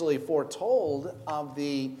foretold of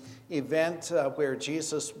the event where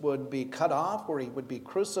Jesus would be cut off, where he would be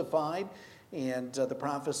crucified. And the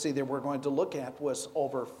prophecy that we're going to look at was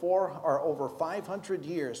over 500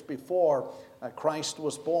 years before Christ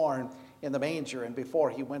was born in the manger and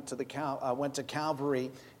before he went to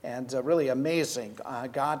Calvary. And really amazing.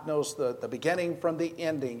 God knows the beginning from the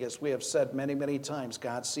ending. As we have said many, many times,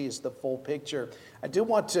 God sees the full picture. I do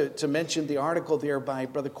want to mention the article there by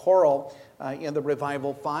Brother Coral in the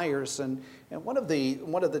Revival Fires. And one of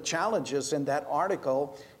the challenges in that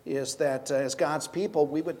article is that as God's people,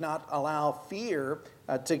 we would not allow fear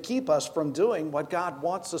to keep us from doing what God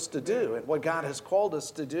wants us to do and what God has called us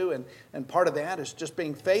to do. And part of that is just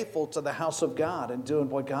being faithful to the house of God and doing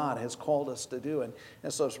what God has called us to do. And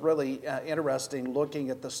so it's really interesting looking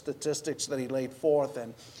at the statistics that he laid forth.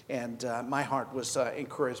 And my heart was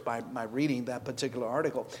encouraged by reading that particular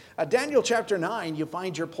article. Daniel chapter 9, you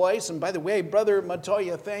find your place. And by the way, Brother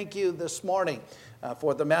Montoya, thank you this morning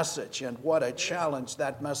for the message. And what a challenge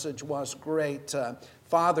that message was. Great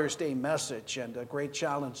Father's Day message and a great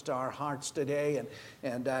challenge to our hearts today.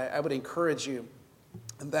 And I would encourage you,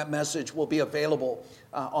 that message will be available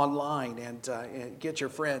online, and get your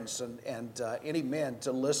friends and any men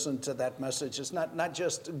to listen to that message. It's not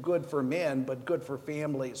just good for men, but good for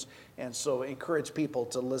families. And so encourage people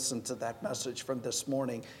to listen to that message from this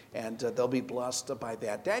morning, and they'll be blessed by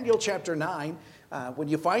that. Daniel chapter 9, when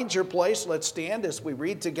you find your place, let's stand as we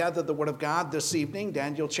read together the Word of God this evening.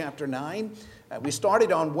 Daniel chapter 9. We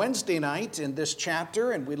started on Wednesday night in this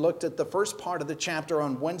chapter, and we looked at the first part of the chapter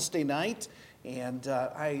on Wednesday night. And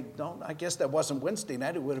I guess that wasn't Wednesday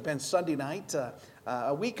night. It would have been Sunday night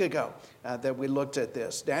a week ago that we looked at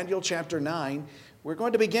this. Daniel chapter 9. We're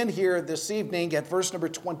going to begin here this evening at verse number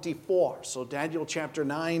 24. So Daniel chapter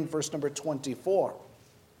 9, verse number 24.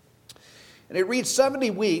 And it reads,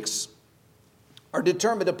 70 weeks are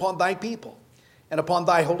determined upon thy people and upon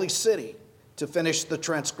thy holy city to finish the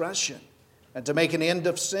transgression and to make an end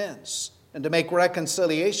of sins and to make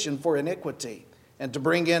reconciliation for iniquity, and to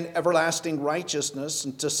bring in everlasting righteousness,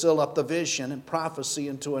 and to seal up the vision and prophecy,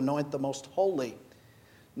 and to anoint the most holy.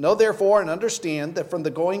 Know therefore and understand that from the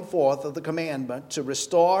going forth of the commandment to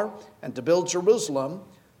restore and to build Jerusalem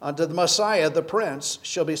unto the Messiah the Prince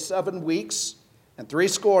shall be 7 weeks, and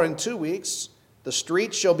 62 weeks. The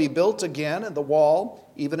street shall be built again, and the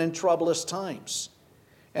wall, even in troublous times.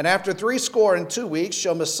 And after 62 weeks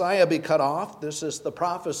shall Messiah be cut off. This is the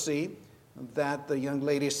prophecy that the young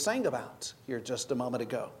lady sang about here just a moment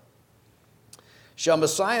ago. Shall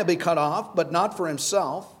Messiah be cut off, but not for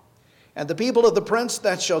himself. And the people of the prince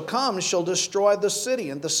that shall come shall destroy the city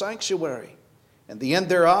and the sanctuary. And the end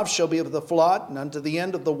thereof shall be of the flood, and unto the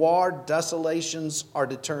end of the war desolations are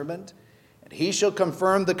determined. And he shall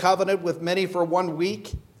confirm the covenant with many for 1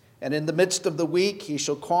 week. And in the midst of the week he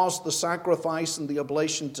shall cause the sacrifice and the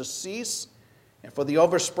oblation to cease. And for the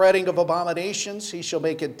overspreading of abominations, he shall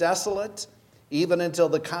make it desolate, even until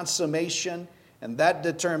the consummation, and that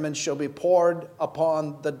determined shall be poured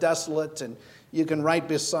upon the desolate. And you can write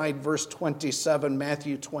beside verse 27,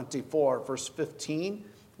 Matthew 24, verse 15.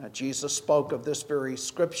 Jesus spoke of this very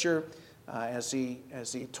scripture as he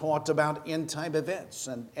taught about end-time events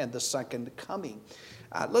and the second coming.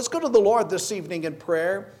 Let's go to the Lord this evening in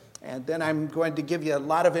prayer. And then I'm going to give you a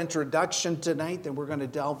lot of introduction tonight, and we're going to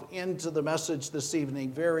delve into the message this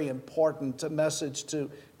evening. Very important message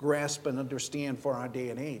to grasp and understand for our day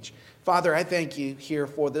and age. Father, I thank you here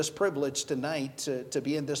for this privilege tonight to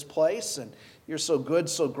be in this place, and you're so good,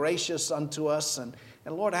 so gracious unto us. And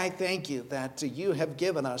Lord, I thank you that you have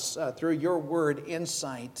given us through your word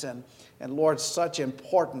insight, and Lord, such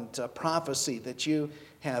important prophecy that you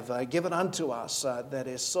have given unto us that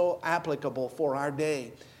is so applicable for our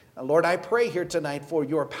day. Lord, I pray here tonight for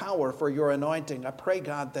your power, for your anointing. I pray,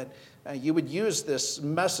 God, that you would use this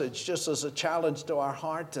message just as a challenge to our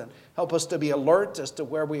heart and help us to be alert as to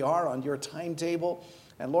where we are on your timetable.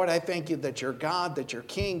 And Lord, I thank you that you're God, that you're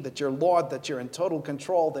King, that you're Lord, that you're in total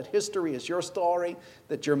control, that history is your story,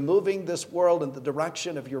 that you're moving this world in the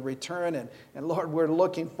direction of your return. And Lord, we're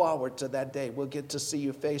looking forward to that day. We'll get to see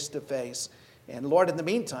you face to face. And Lord, in the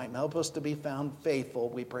meantime, help us to be found faithful,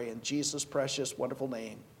 we pray in Jesus' precious, wonderful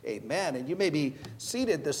name. Amen. And you may be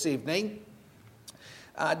seated this evening.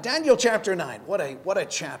 Daniel chapter 9, what a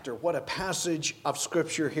chapter, what a passage of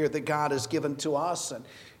Scripture here that God has given to us.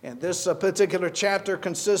 And this particular chapter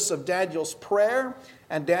consists of Daniel's prayer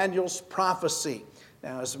and Daniel's prophecy.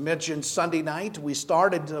 Now, as mentioned Sunday night, we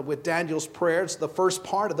started with Daniel's prayer. It's the first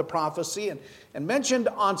part of the prophecy. And mentioned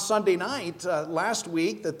on Sunday night last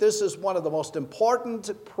week that this is one of the most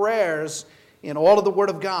important prayers in all of the Word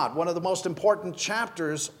of God. One of the most important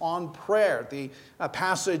chapters on prayer. The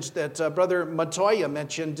passage that Brother Matoya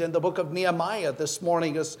mentioned in the book of Nehemiah this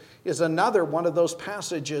morning is another one of those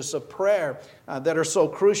passages of prayer that are so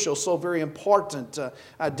crucial, so very important.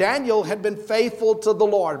 Daniel had been faithful to the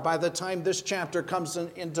Lord by the time this chapter comes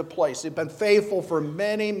into place. He'd been faithful for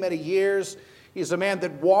many, many years. He's a man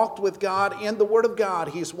that walked with God in the Word of God.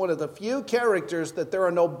 He's one of the few characters that there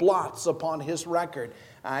are no blots upon his record.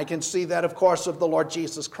 I can see that, of course, of the Lord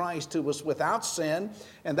Jesus Christ, who was without sin,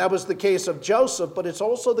 and that was the case of Joseph, but it's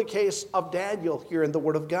also the case of Daniel here in the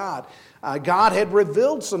Word of God. God had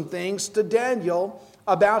revealed some things to Daniel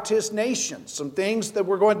about his nation, some things that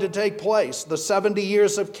were going to take place. The 70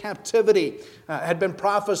 years of captivity had been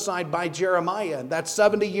prophesied by Jeremiah, and that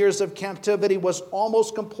 70 years of captivity was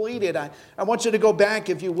almost completed. I want you to go back,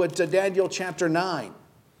 if you would, to Daniel chapter 9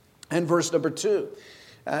 and verse number 2.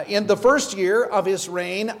 In the first year of his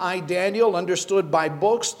reign, I, Daniel, understood by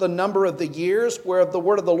books the number of the years whereof the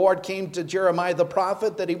word of the Lord came to Jeremiah the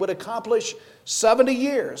prophet, that he would accomplish 70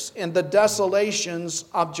 years in the desolations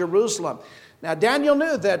of Jerusalem. Now, Daniel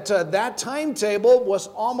knew that that timetable was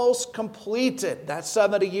almost completed. That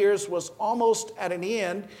 70 years was almost at an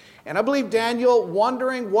end. And I believe Daniel,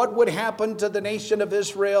 wondering what would happen to the nation of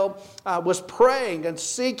Israel, was praying and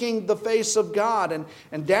seeking the face of God.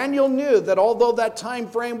 And Daniel knew that although that time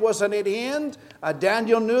frame was at an end,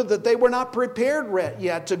 Daniel knew that they were not prepared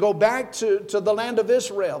yet to go back to the land of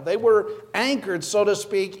Israel. They were anchored, so to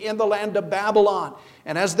speak, in the land of Babylon.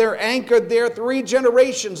 And as they're anchored there, 3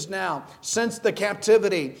 generations now since the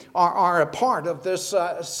captivity are a part of this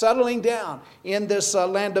settling down in this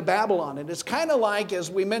land of Babylon. And it's kind of like, as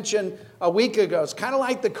we mentioned a week ago, it's kind of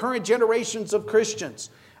like the current generations of Christians.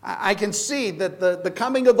 I can see that the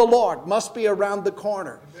coming of the Lord must be around the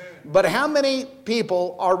corner. But how many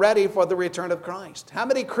people are ready for the return of Christ? How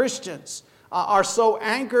many Christians are so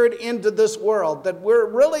anchored into this world that we're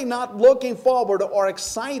really not looking forward or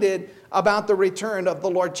excited about the return of the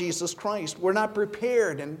Lord Jesus Christ? We're not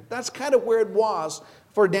prepared, and that's kind of where it was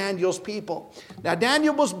for Daniel's people. Now,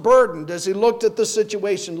 Daniel was burdened as he looked at the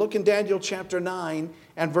situation. Look in Daniel chapter 9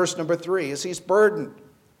 and verse number 3, as he's burdened.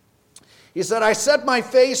 He said, I set my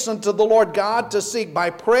face unto the Lord God to seek by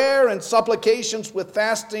prayer and supplications with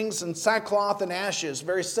fastings and sackcloth and ashes.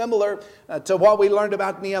 Very similar to what we learned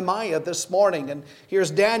about Nehemiah this morning. And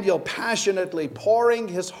here's Daniel passionately pouring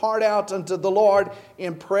his heart out unto the Lord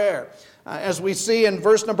in prayer. As we see in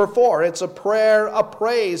verse number 4, it's a prayer of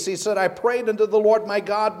praise. He said, I prayed unto the Lord my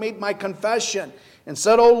God, made my confession, and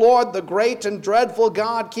said, O Lord, the great and dreadful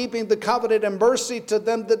God, keeping the covenant and mercy to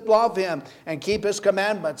them that love him and keep his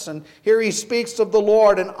commandments. And here he speaks of the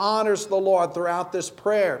Lord and honors the Lord throughout this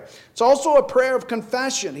prayer. It's also a prayer of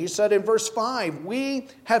confession. He said in verse 5, we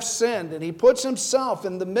have sinned. And he puts himself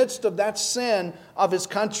in the midst of that sin of his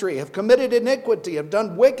country, have committed iniquity, have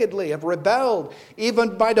done wickedly, have rebelled,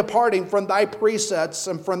 even by departing from thy precepts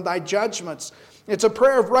and from thy judgments. It's a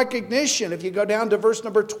prayer of recognition. If you go down to verse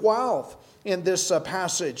number 12, in this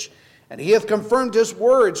passage. And he hath confirmed his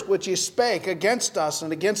words which he spake against us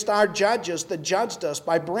and against our judges that judged us,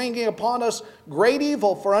 by bringing upon us great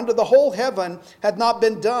evil, for under the whole heaven had not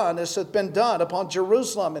been done as hath been done upon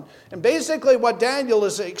Jerusalem. And basically what Daniel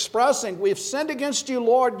is expressing, we've sinned against you,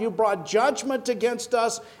 Lord, you brought judgment against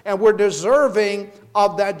us, and we're deserving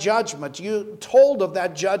of that judgment. You told of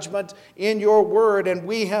that judgment in your word, and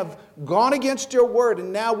we have gone against your word,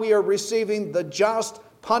 and now we are receiving the just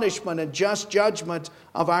punishment and just judgment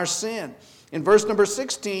of our sin. In verse number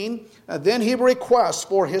 16, then he requests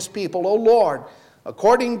for his people, O Lord,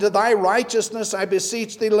 according to thy righteousness, I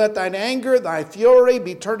beseech thee, let thine anger, thy fury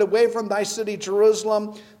be turned away from thy city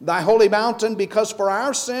Jerusalem, thy holy mountain, because for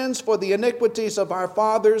our sins, for the iniquities of our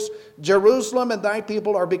fathers, Jerusalem and thy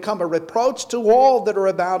people are become a reproach to all that are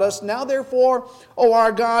about us. Now therefore, O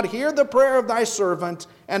our God, hear the prayer of thy servant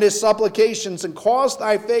and his supplications, and cause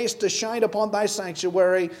thy face to shine upon thy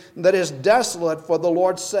sanctuary that is desolate for the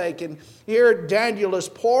Lord's sake. And here Daniel is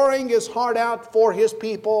pouring his heart out for his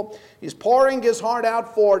people. He's pouring his heart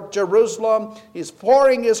out for Jerusalem. He's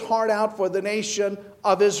pouring his heart out for the nation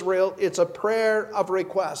of Israel. It's a prayer of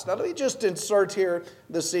request. Now let me just insert here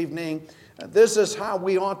this evening, this is how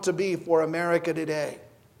we ought to be for America today.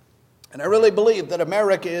 And I really believe that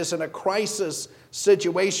America is in a crisis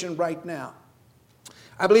situation right now.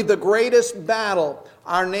 I believe the greatest battle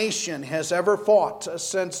our nation has ever fought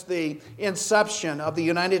since the inception of the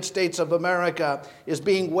United States of America is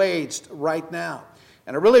being waged right now.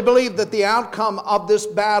 And I really believe that the outcome of this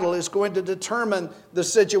battle is going to determine the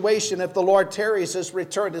situation if the Lord tarries his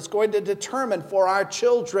return. It's going to determine for our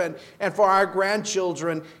children and for our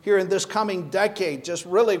grandchildren here in this coming decade just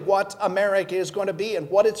really what America is going to be and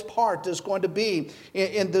what its part is going to be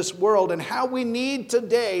in this world, and how we need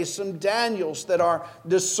today some Daniels that are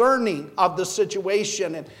discerning of the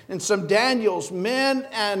situation, and some Daniels, men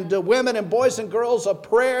and women and boys and girls of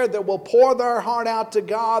prayer that will pour their heart out to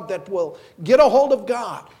God, that will get a hold of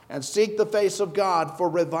God and seek the face of God for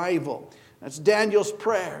revival. That's Daniel's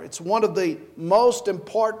prayer. It's one of the most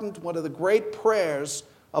important, one of the great prayers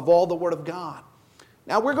of all the Word of God.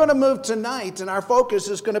 Now we're going to move tonight, and our focus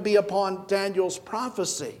is going to be upon Daniel's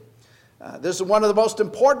prophecy. This is one of the most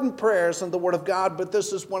important prayers in the Word of God, but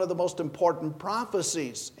this is one of the most important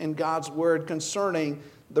prophecies in God's Word concerning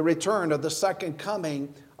the return of the second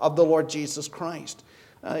coming of the Lord Jesus Christ.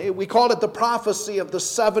 We call it the prophecy of the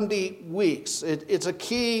 70 weeks. It's a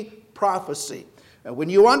key prophecy.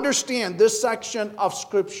 When you understand this section of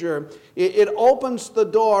Scripture, it opens the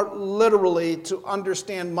door literally to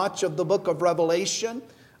understand much of the book of Revelation.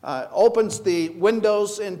 Opens the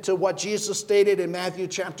windows into what Jesus stated in Matthew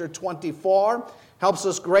chapter 24. Helps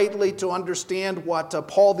us greatly to understand what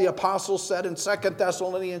Paul the Apostle said in 2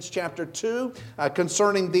 Thessalonians chapter 2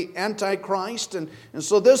 concerning the Antichrist. And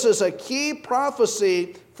so this is a key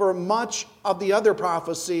prophecy for much of the other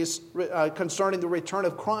prophecies concerning the return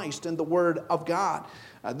of Christ in the Word of God.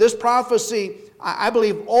 This prophecy, I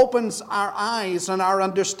believe, opens our eyes and our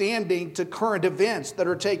understanding to current events that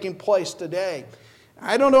are taking place today.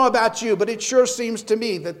 I don't know about you, but it sure seems to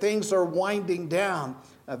me that things are winding down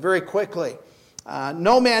very quickly.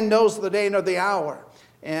 No man knows the day nor the hour.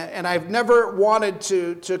 And I've never wanted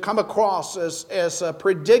to come across as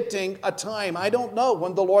predicting a time. I don't know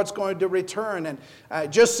when the Lord's going to return. And it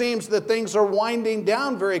just seems that things are winding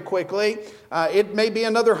down very quickly. It may be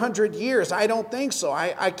another 100 years. I don't think so.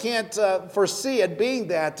 I can't foresee it being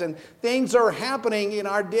that. And things are happening in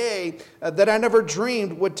our day that I never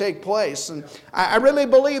dreamed would take place. And I really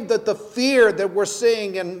believe that the fear that we're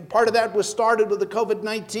seeing, and part of that was started with the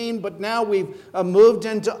COVID-19, but now we've moved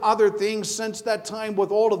into other things since that time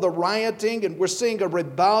with all of the rioting, and we're seeing a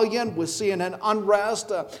rebellion, we're seeing an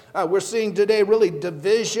unrest, we're seeing today really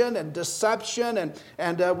division and deception,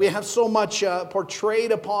 and we have so much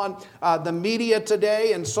portrayed upon the media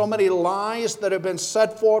today, and so many lies that have been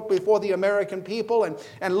set forth before the American people,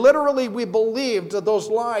 and literally we believed those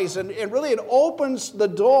lies, and really it opens the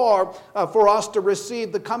door for us to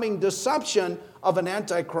receive the coming deception of an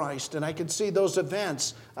Antichrist, and I can see those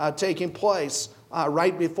events taking place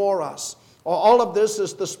right before us. All of this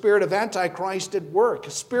is the spirit of Antichrist at work.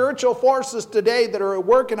 Spiritual forces today that are at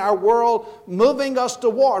work in our world, moving us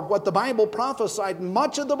toward what the Bible prophesied.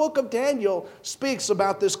 Much of the book of Daniel speaks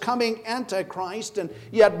about this coming Antichrist, and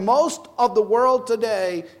yet most of the world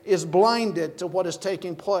today is blinded to what is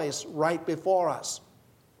taking place right before us.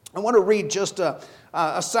 I want to read just a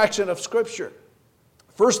section of Scripture.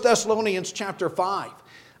 1 Thessalonians chapter 5,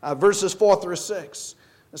 verses 4 through 6.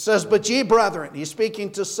 It says, "But ye brethren," he's speaking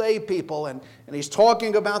to saved people, and he's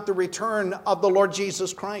talking about the return of the Lord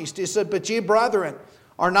Jesus Christ. He said, "But ye brethren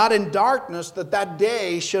are not in darkness, that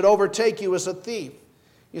day should overtake you as a thief."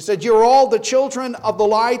 He said, "You are all the children of the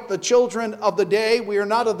light, the children of the day. We are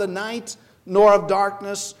not of the night, nor of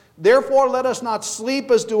darkness. Therefore let us not sleep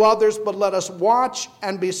as do others, but let us watch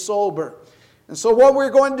and be sober." And so what we're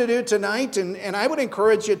going to do tonight, and I would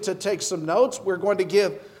encourage you to take some notes. We're going to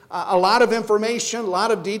give a lot of information, a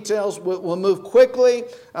lot of details. We'll move quickly,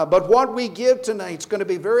 but what we give tonight is going to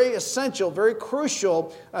be very essential, very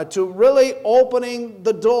crucial to really opening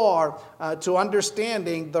the door to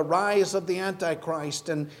understanding the rise of the Antichrist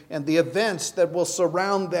and the events that will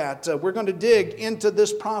surround that. We're going to dig into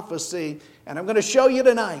this prophecy, and I'm going to show you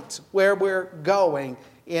tonight where we're going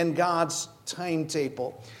in God's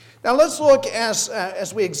timetable. Now let's look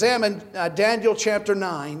as we examine Daniel chapter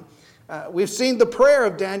 9. We've seen the prayer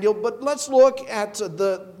of Daniel, but let's look at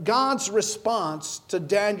God's response to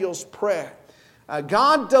Daniel's prayer.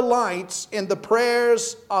 God delights in the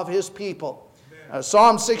prayers of His people.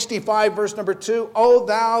 Psalm 65, verse number 2, "O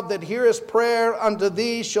thou that hearest prayer, unto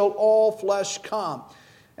thee shall all flesh come."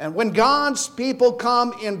 And when God's people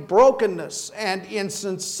come in brokenness and in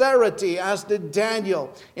sincerity, as did Daniel,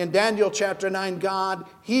 in Daniel chapter 9, God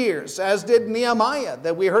hears, as did Nehemiah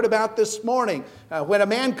that we heard about this morning. When a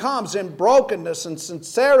man comes in brokenness and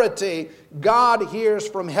sincerity, God hears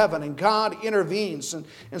from heaven and God intervenes.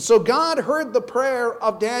 And so God heard the prayer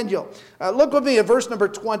of Daniel. Look with me at verse number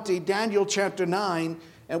 20, Daniel chapter 9.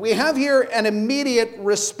 And we have here an immediate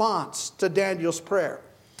response to Daniel's prayer.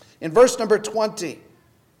 In verse number 20,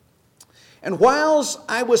 And whilst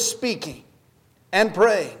I was speaking and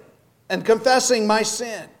praying and confessing my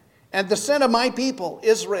sin and the sin of my people,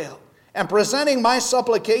 Israel, and presenting my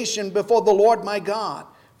supplication before the Lord my God,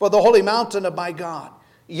 for the holy mountain of my God,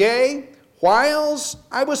 yea, whilst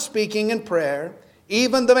I was speaking in prayer,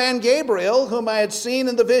 even the man Gabriel, whom I had seen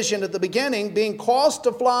in the vision at the beginning, being caused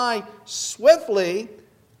to fly swiftly,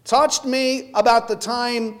 touched me about the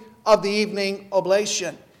time of the evening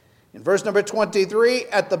oblation. In verse number 23,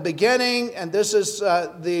 at the beginning, and this is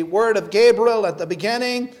the word of Gabriel, at the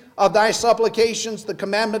beginning of thy supplications, the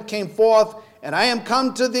commandment came forth, and I am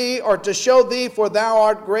come to thee, or to show thee, for thou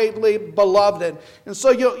art greatly beloved. And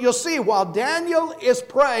so you'll see, while Daniel is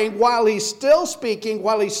praying, while he's still speaking,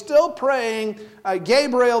 while he's still praying,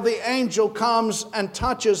 Gabriel, the angel, comes and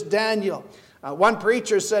touches Daniel. One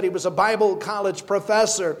preacher said, he was a Bible college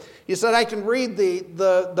professor. He said, I can read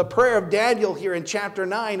the prayer of Daniel here in chapter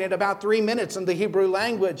 9 in about 3 minutes in the Hebrew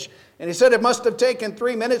language. And he said it must have taken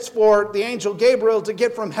 3 minutes for the angel Gabriel to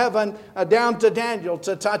get from heaven down to Daniel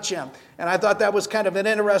to touch him. And I thought that was kind of an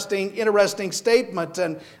interesting statement.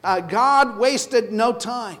 And God wasted no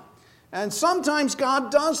time. And sometimes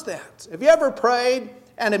God does that. Have you ever prayed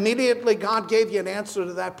and immediately God gave you an answer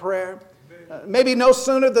to that prayer? Maybe no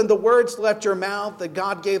sooner than the words left your mouth that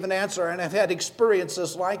God gave an answer, and I've had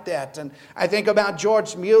experiences like that. And I think about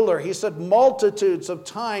George Mueller. He said multitudes of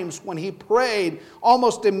times when he prayed,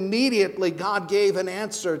 almost immediately God gave an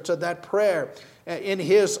answer to that prayer. In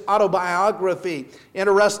his autobiography,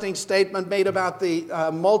 interesting statement made about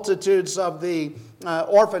the multitudes of the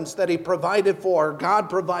orphans that he provided for, God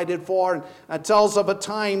provided for, and tells of a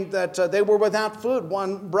time that they were without food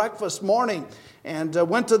one breakfast morning. And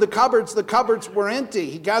went to the cupboards. The cupboards were empty.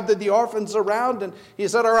 He gathered the orphans around and he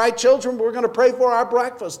said, all right, children, we're going to pray for our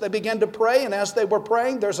breakfast. They began to pray, and as they were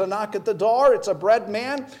praying, there's a knock at the door. It's a bread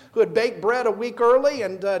man who had baked bread a week early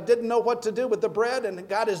and didn't know what to do with the bread and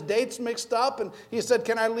got his dates mixed up. And he said,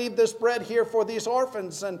 can I leave this bread here for these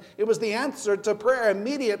orphans? And it was the answer to prayer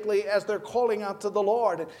immediately as they're calling out to the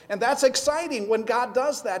Lord. And that's exciting when God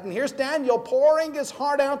does that. And here's Daniel pouring his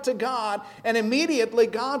heart out to God, and immediately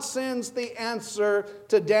God sends the answer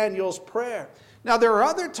to Daniel's prayer. Now, there are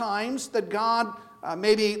other times that God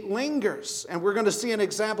maybe lingers, and we're going to see an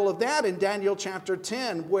example of that in Daniel chapter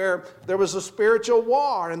 10, where there was a spiritual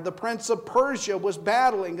war and the prince of Persia was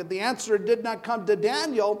battling, and the answer did not come to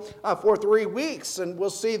Daniel for 3 weeks. And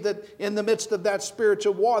we'll see that in the midst of that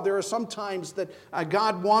spiritual war, there are some times that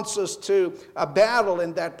God wants us to battle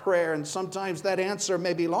in that prayer, and sometimes that answer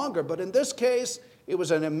may be longer. But in this case, it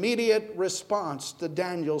was an immediate response to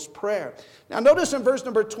Daniel's prayer. Now notice in verse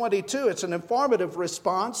number 22, it's an informative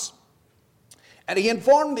response. And he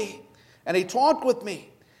informed me, and he talked with me,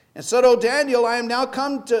 and said, O Daniel, I am now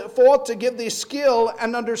come forth to give thee skill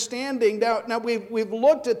and understanding. Now we've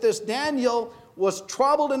looked at this. Daniel was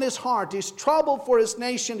troubled in his heart. He's troubled for his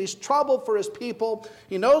nation. He's troubled for his people.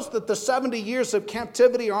 He knows that the 70 years of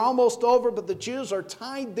captivity are almost over, but the Jews are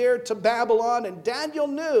tied there to Babylon. And Daniel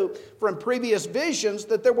knew from previous visions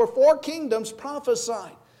that there were 4 kingdoms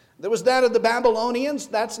prophesied. There was that of the Babylonians.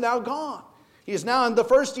 That's now gone. He's now in the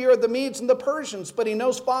first year of the Medes and the Persians, but he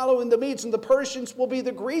knows following the Medes and the Persians will be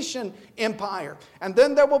the Grecian Empire. And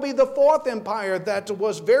then there will be the 4th empire that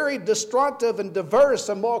was very destructive and diverse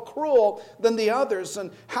and more cruel than the others.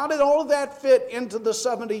 And how did all of that fit into the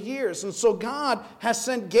 70 years? And so God has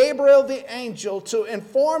sent Gabriel the angel to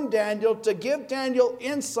inform Daniel, to give Daniel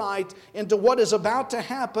insight into what is about to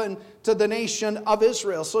happen to the nation of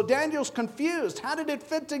Israel. So Daniel's confused. How did it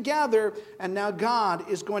fit together? And now God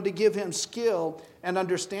is going to give him skill and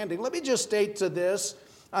understanding. Let me just state to this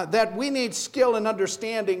that we need skill and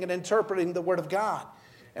understanding in interpreting the Word of God.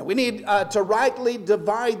 And we need to rightly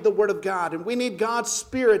divide the Word of God. And we need God's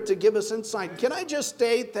Spirit to give us insight. Can I just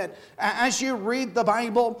state that as you read the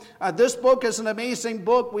Bible, this book is an amazing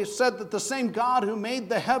book. We've said that the same God who made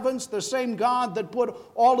the heavens, the same God that put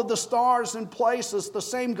all of the stars in place, is the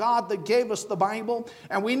same God that gave us the Bible.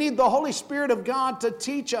 And we need the Holy Spirit of God to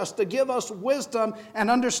teach us, to give us wisdom and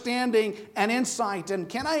understanding and insight. And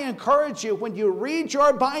can I encourage you, when you read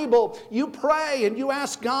your Bible, you pray and you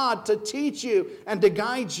ask God to teach you and to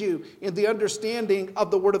guide you in the understanding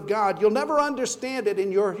of the Word of God. You'll never understand it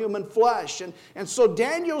in your human flesh. And so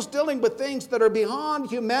Daniel's dealing with things that are beyond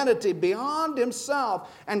humanity, beyond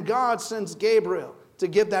himself, and God sends Gabriel to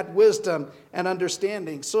give that wisdom and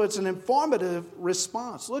understanding. So it's an informative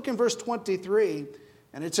response. Look in verse 23,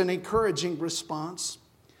 and it's an encouraging response.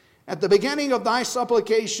 At the beginning of thy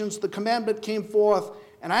supplications, the commandment came forth,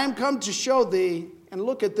 and I am come to show thee, and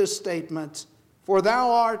look at this statement, for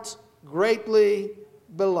thou art greatly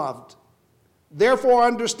beloved. Therefore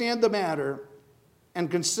understand the matter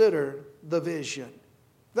and consider the vision.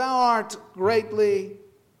 Thou art greatly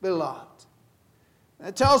beloved.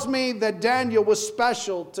 It tells me that Daniel was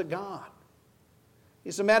special to God.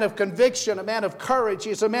 He's a man of conviction, a man of courage.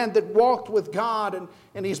 He's a man that walked with God,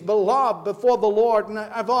 and he's beloved before the Lord. And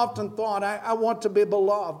I've often thought, I want to be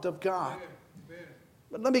beloved of God. Amen.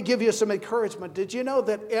 But let me give you some encouragement. Did you know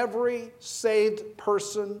that every saved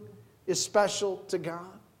person is special to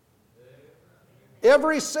God?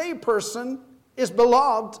 Every saved person is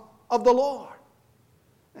beloved of the Lord.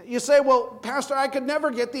 You say, well, Pastor, I could never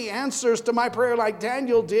get the answers to my prayer like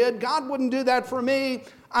Daniel did. God wouldn't do that for me.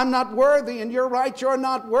 I'm not worthy. And you're right, you're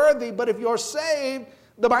not worthy. But if you're saved,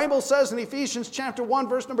 the Bible says in Ephesians chapter 1,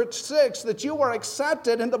 verse number 6, that you are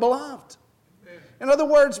accepted in the beloved. In other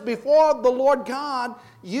words, before the Lord God,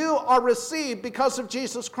 you are received because of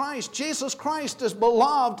Jesus Christ. Jesus Christ is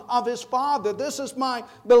beloved of his Father. This is my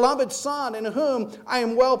beloved Son in whom I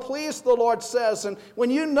am well pleased, the Lord says. And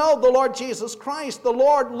when you know the Lord Jesus Christ, the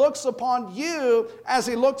Lord looks upon you as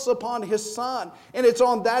he looks upon his Son. And it's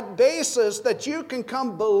on that basis that you can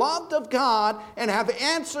come beloved of God and have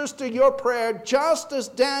answers to your prayer, just as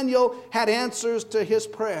Daniel had answers to his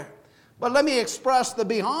prayer. But let me express that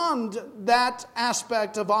beyond that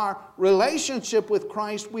aspect of our relationship with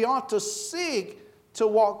Christ, we ought to seek to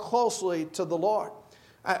walk closely to the Lord.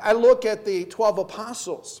 I look at the 12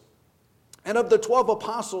 apostles, and of the 12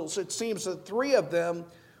 apostles, it seems that 3 of them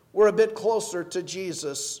were a bit closer to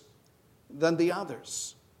Jesus than the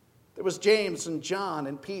others. There was James and John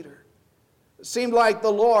and Peter. It seemed like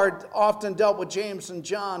the Lord often dealt with James and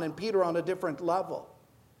John and Peter on a different level.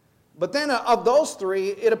 But then of those 3,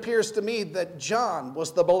 it appears to me that John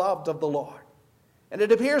was the beloved of the Lord. And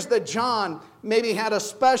it appears that John maybe had a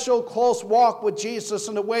special close walk with Jesus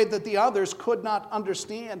in a way that the others could not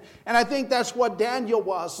understand. And I think that's what Daniel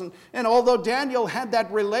was. And although Daniel had that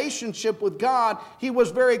relationship with God, he was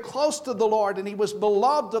very close to the Lord and he was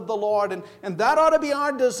beloved of the Lord. And that ought to be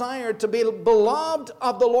our desire, to be beloved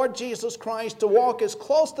of the Lord Jesus Christ, to walk as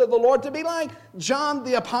close to the Lord, to be like John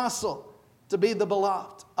the Apostle. To be the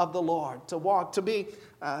beloved of the Lord, to walk, to be,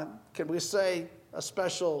 can we say, a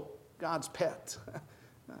special God's pet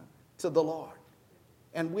to the Lord.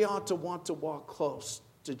 And we ought to want to walk close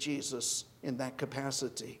to Jesus in that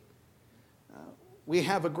capacity. We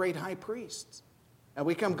have a great high priest, and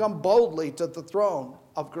we can come boldly to the throne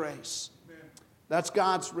of grace. Amen. That's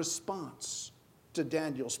God's response to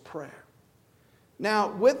Daniel's prayer.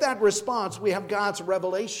 Now, with that response, we have God's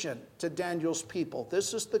revelation to Daniel's people.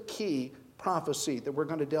 This is the key prophecy that we're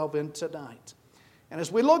going to delve in tonight. And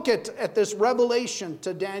as we look at this revelation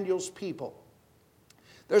to Daniel's people,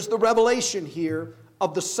 there's the revelation here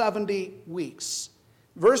of the 70 weeks.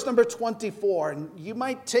 Verse number 24, and you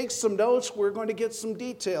might take some notes. We're going to get some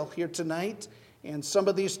detail here tonight. And some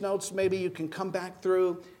of these notes, maybe you can come back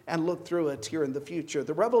through and look through it here in the future.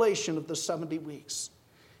 The revelation of the 70 weeks.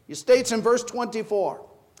 He states in verse 24,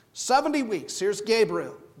 70 weeks. Here's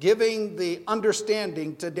Gabriel giving the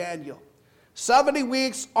understanding to Daniel. 70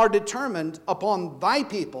 weeks are determined upon thy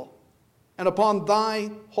people and upon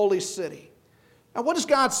thy holy city. Now, what is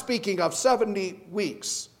God speaking of 70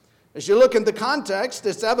 weeks? As you look in the context,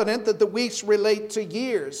 it's evident that the weeks relate to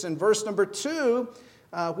years. In verse number 2,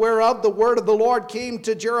 whereof the word of the Lord came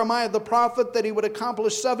to Jeremiah the prophet that he would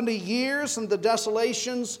accomplish 70 years in the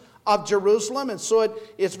desolations of Jerusalem. And so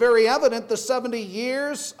it's very evident the 70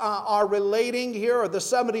 years are relating here, or the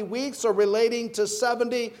 70 weeks are relating to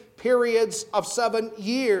 70 periods of 7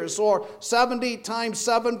 years, or 70 times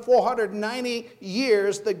 7, 490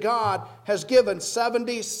 years that God has given,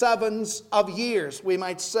 70 sevens of years, we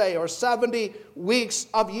might say, or 70 weeks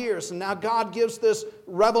of years. And now God gives this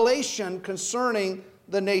revelation concerning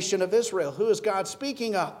the nation of Israel. Who is God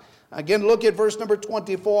speaking of? Again, look at verse number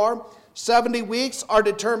 24. 70 weeks are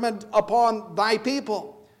determined upon thy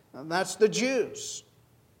people. And that's the Jews.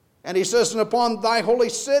 And he says, and upon thy holy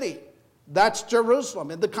city. That's Jerusalem.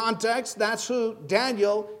 In the context, that's who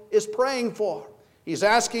Daniel is praying for. He's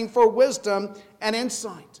asking for wisdom and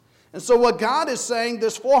insight. And so what God is saying,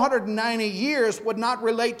 this 490 years would not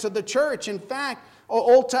relate to the church. In fact,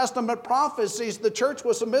 Old Testament prophecies, the church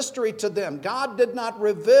was a mystery to them. God did not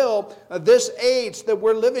reveal this age that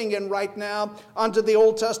we're living in right now unto the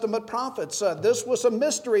Old Testament prophets. This was a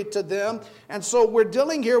mystery to them. And so we're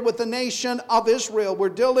dealing here with the nation of Israel. We're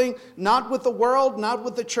dealing not with the world, not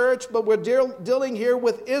with the church, but we're dealing here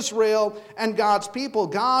with Israel and God's people.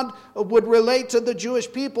 God would relate to the Jewish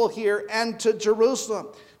people here and to Jerusalem.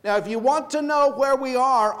 Now, if you want to know where we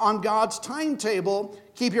are on God's timetable,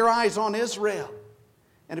 keep your eyes on Israel.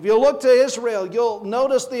 And if you look to Israel, you'll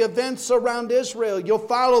notice the events around Israel. You'll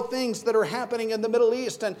follow things that are happening in the Middle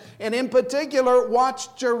East. And in particular,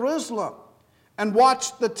 watch Jerusalem and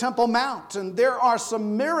watch the Temple Mount. And there are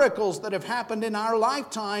some miracles that have happened in our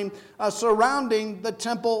lifetime surrounding the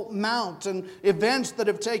Temple Mount, and events that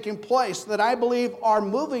have taken place that I believe are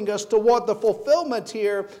moving us toward the fulfillment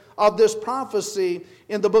here of this prophecy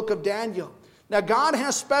in the book of Daniel. Now, God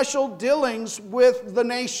has special dealings with the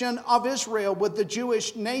nation of Israel, with the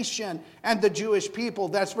Jewish nation and the Jewish people.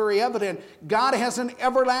 That's very evident. God has an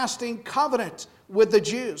everlasting covenant with the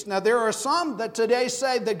Jews. Now, there are some that today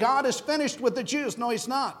say that God is finished with the Jews. No, He's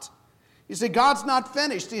not. You see, God's not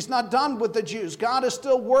finished. He's not done with the Jews. God is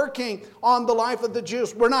still working on the life of the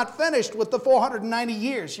Jews. We're not finished with the 490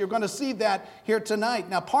 years. You're going to see that here tonight.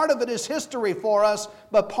 Now, part of it is history for us,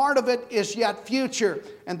 but part of it is yet future,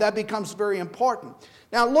 and that becomes very important.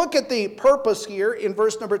 Now, look at the purpose here in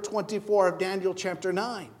verse number 24 of Daniel chapter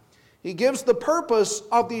 9. He gives the purpose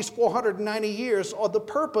of these 490 years, or the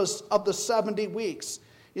purpose of the 70 weeks.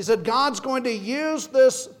 He said God's going to use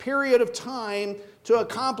this period of time to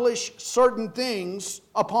accomplish certain things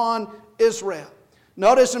upon Israel.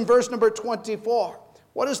 Notice in verse number 24,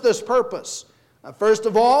 what is this purpose? First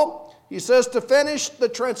of all, he says to finish the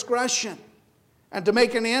transgression and to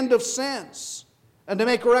make an end of sins and to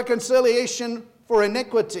make reconciliation for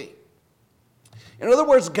iniquity. In other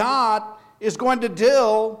words, God is going to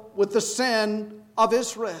deal with the sin of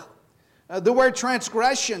Israel. The word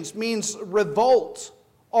transgressions means revolt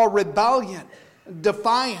or rebellion,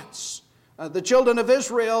 defiance. The children of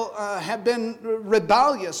Israel have been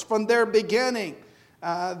rebellious from their beginning.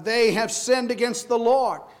 They have sinned against the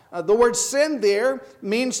Lord. The word sin there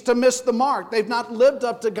means to miss the mark. They've not lived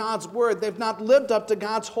up to God's word. They've not lived up to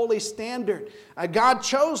God's holy standard. God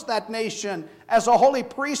chose that nation as a holy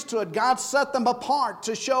priesthood. God set them apart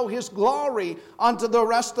to show His glory unto the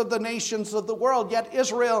rest of the nations of the world. Yet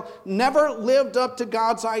Israel never lived up to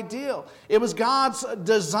God's ideal. It was God's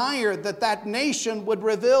desire that that nation would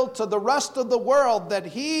reveal to the rest of the world that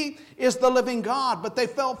He is the living God. But they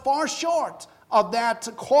fell far short of that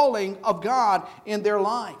calling of God in their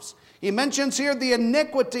lives. He mentions here the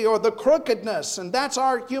iniquity or the crookedness, and that's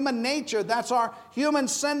our human nature. That's our human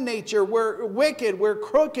sin nature. We're wicked, we're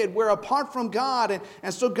crooked, we're apart from God.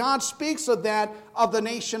 And so God speaks of that, of the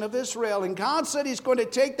nation of Israel. And God said He's going to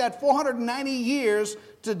take that 490 years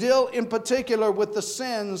to deal in particular with the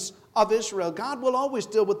sins of Israel. God will always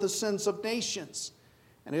deal with the sins of nations,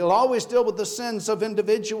 and He'll always deal with the sins of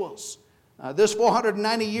individuals. This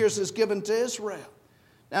 490 years is given to Israel.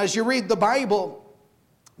 Now, as you read the Bible,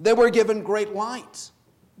 they were given great light,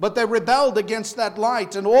 but they rebelled against that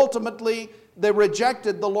light, and ultimately they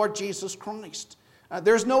rejected the Lord Jesus Christ.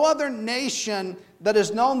 There's no other nation that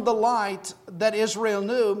has known the light that Israel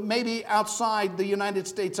knew, maybe outside the United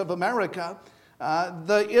States of America.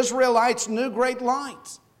 The Israelites knew great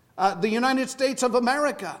light. The United States of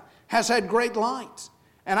America has had great light.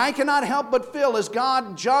 And I cannot help but feel, as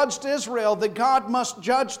God judged Israel, that God must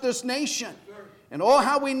judge this nation. And oh,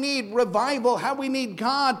 how we need revival, how we need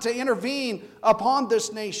God to intervene upon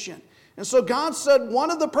this nation. And so God said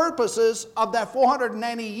one of the purposes of that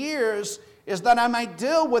 490 years is that I might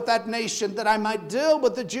deal with that nation, that I might deal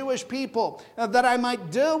with the Jewish people, that I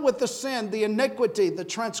might deal with the sin, the iniquity, the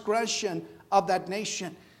transgression of that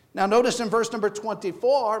nation. Now notice in verse number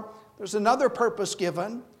 24, there's another purpose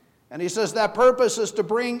given. And he says that purpose is to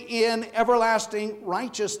bring in everlasting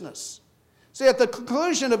righteousness. See, at the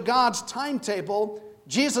conclusion of God's timetable,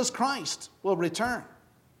 Jesus Christ will return.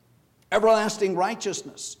 Everlasting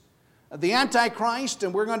righteousness. The Antichrist,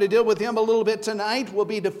 and we're going to deal with him a little bit tonight, will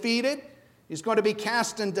be defeated. He's going to be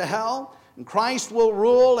cast into hell. And Christ will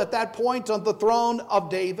rule at that point on the throne of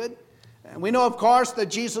David. And we know, of course, that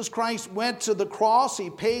Jesus Christ went to the cross. He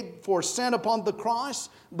paid for sin upon the cross.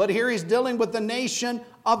 But here He's dealing with the nation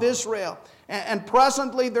of Israel. And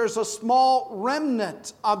presently there's a small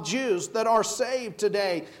remnant of Jews that are saved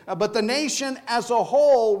today. But the nation as a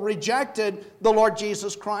whole rejected the Lord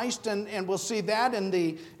Jesus Christ. And we'll see that in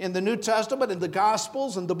the New Testament, in the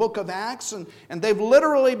Gospels, in the book of Acts. And they've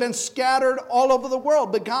literally been scattered all over the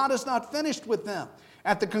world. But God is not finished with them.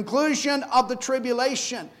 At the conclusion of the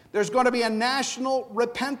tribulation, there's going to be a national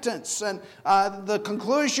repentance. And the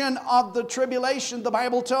conclusion of the tribulation, the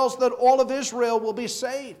Bible tells that all of Israel will be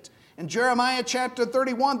saved. In Jeremiah chapter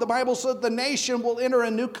 31, the Bible said the nation will enter a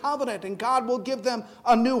new covenant, and God will give them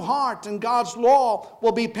a new heart, and God's law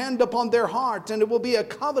will be penned upon their heart, and it will be a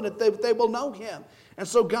covenant that they will know Him. And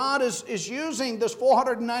so God is using this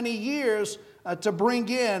 490 years to bring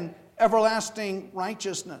in everlasting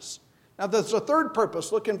righteousness. Now there's a third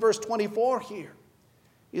purpose. Look in verse 24 here.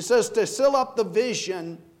 He says to seal up the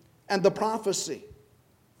vision and the prophecy.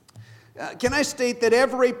 Can I state that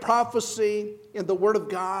every prophecy in the Word of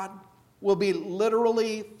God will be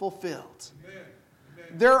literally fulfilled? Amen. Amen.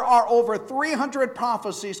 There are over 300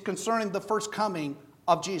 prophecies concerning the first coming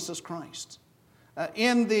of Jesus Christ.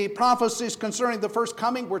 In the prophecies concerning the first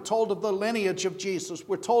coming, we're told of the lineage of Jesus.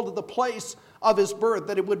 We're told of the place of his birth,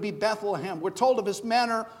 that it would be Bethlehem. We're told of his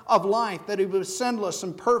manner of life, that he was sinless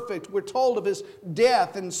and perfect. We're told of his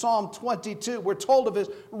death in Psalm 22. We're told of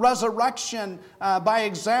his resurrection by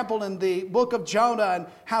example in the book of Jonah, and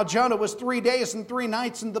how Jonah was 3 days and 3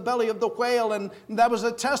 nights in the belly of the whale, and that was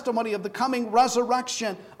a testimony of the coming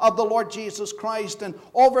resurrection of the Lord Jesus Christ. And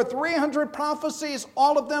over 300 prophecies,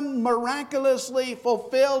 all of them miraculously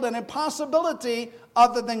fulfilled, an impossibility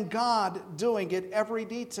other than God doing it, every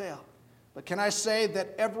detail. But can I say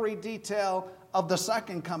that every detail of the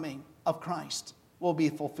second coming of Christ will be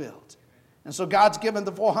fulfilled? And so God's given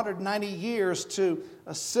the 490 years to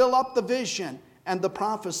seal up the vision and the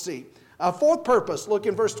prophecy. Fourth purpose, look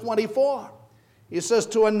in verse 24. He says,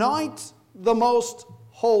 to anoint the most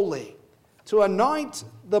holy. To anoint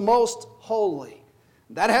the most holy.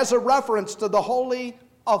 That has a reference to the Holy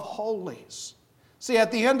of Holies. See, at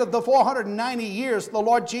the end of the 490 years, the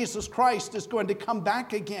Lord Jesus Christ is going to come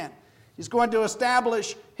back again. He's going to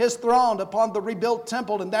establish his throne upon the rebuilt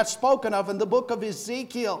temple, and that's spoken of in the book of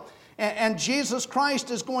Ezekiel. And Jesus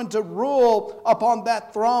Christ is going to rule upon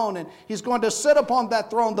that throne, and he's going to sit upon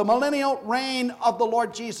that throne, the millennial reign of the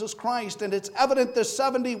Lord Jesus Christ. And it's evident this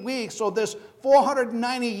 70 weeks, or this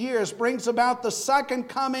 490 years, brings about the second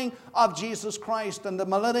coming of Jesus Christ and the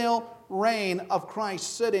millennial reign of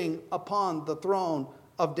Christ sitting upon the throne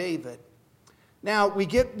of David. Now, we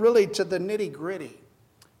get really to the nitty-gritty.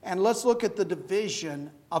 And let's look at the division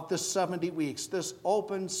of the 70 weeks. This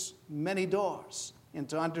opens many doors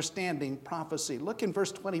into understanding prophecy. Look in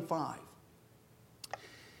verse 25.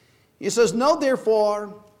 He says, know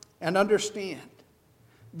therefore and understand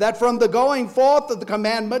that from the going forth of the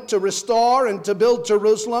commandment to restore and to build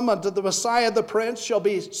Jerusalem unto the Messiah the Prince shall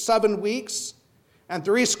be 7 weeks, and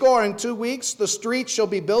 62 weeks the street shall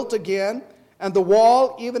be built again, and the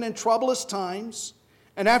wall even in troublous times.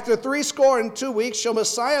 And after 62 weeks shall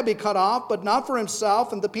Messiah be cut off, but not for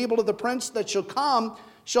himself, and the people of the prince that shall come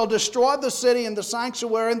shall destroy the city and the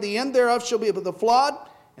sanctuary, and the end thereof shall be with the flood,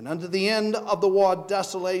 and unto the end of the war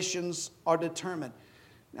desolations are determined.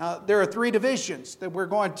 Now, there are 3 divisions that we're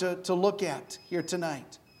going to look at here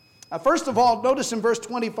tonight. First of all, notice in verse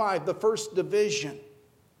 25, the first division.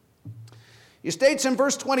 He states in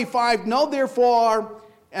verse 25, know therefore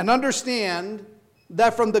and understand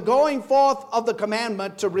that from the going forth of the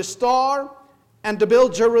commandment to restore and to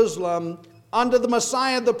build Jerusalem unto the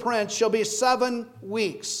Messiah the Prince shall be 7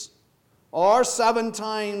 weeks, or 7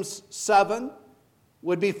 times 7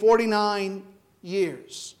 would be 49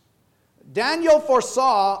 years. Daniel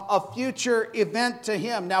foresaw a future event to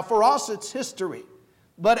him. Now for us it's history,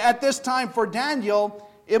 but at this time for Daniel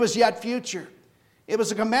it was yet future. It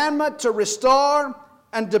was a commandment to restore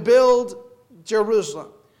and to build Jerusalem.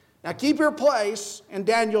 Now keep your place in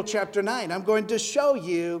Daniel chapter 9. I'm going to show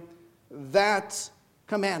you that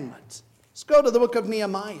commandment. Let's go to the book of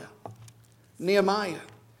Nehemiah. Nehemiah.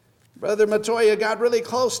 Brother Matoya got really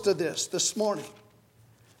close to this morning.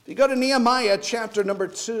 If you go to Nehemiah chapter number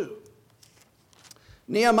 2.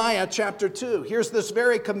 Nehemiah chapter 2. Here's this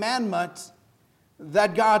very commandment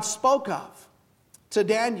that God spoke of to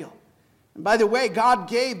Daniel. And by the way, God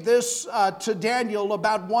gave this to Daniel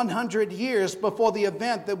about 100 years before the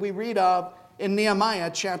event that we read of in Nehemiah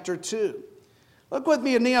chapter 2. Look with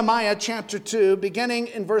me in Nehemiah chapter 2, beginning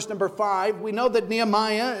in verse number 5. We know that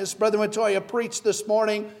Nehemiah, as Brother Matoya preached this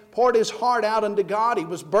morning, poured his heart out unto God. He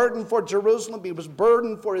was burdened for Jerusalem. He was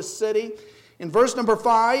burdened for his city. In verse number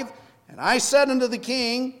 5, and I said unto the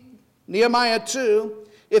king, Nehemiah 2,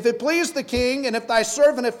 if it please the king, and if thy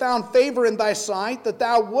servant have found favor in thy sight, that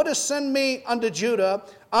thou wouldest send me unto Judah,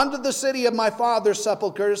 unto the city of my father's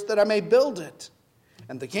sepulchres, that I may build it.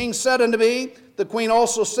 And the king said unto me, the queen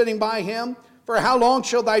also sitting by him, for how long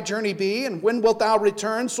shall thy journey be, and when wilt thou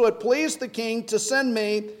return? So it pleased the king to send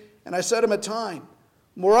me, and I set him a time.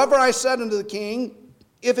 Moreover, I said unto the king,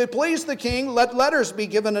 if it please the king, let letters be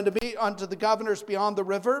given unto me, unto the governors beyond the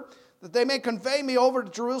river, that they may convey me over to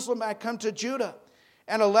Jerusalem, I come to Judah.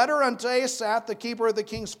 And a letter unto Asaph, the keeper of the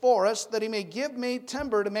king's forest, that he may give me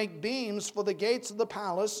timber to make beams for the gates of the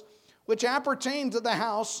palace, which appertain to the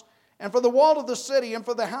house, and for the wall of the city, and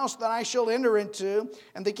for the house that I shall enter into.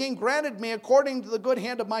 And the king granted me according to the good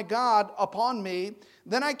hand of my God upon me.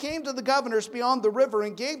 Then I came to the governors beyond the river,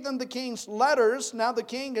 and gave them the king's letters. Now the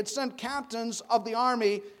king had sent captains of the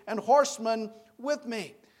army and horsemen with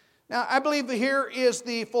me. Now, I believe that here is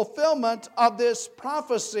the fulfillment of this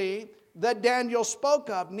prophecy that Daniel spoke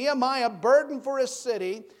of. Nehemiah burdened for his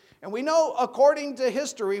city. And we know, according to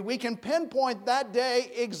history, we can pinpoint that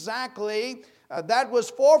day exactly. That was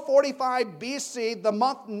 445 BC, the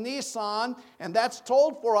month Nisan, and that's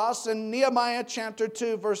told for us in Nehemiah chapter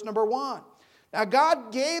 2, verse number 1. Now,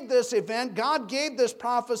 God gave this event, God gave this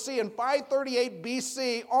prophecy in 538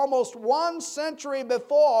 BC, almost 1 century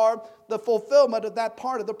before the fulfillment of that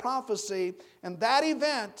part of the prophecy. And that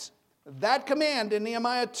event, that command in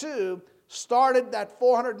Nehemiah 2, started that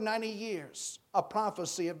 490 years of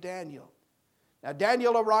prophecy of Daniel. Now,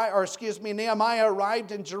 Nehemiah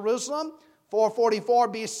arrived in Jerusalem 444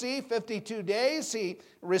 BC, 52 days. He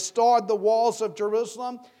restored the walls of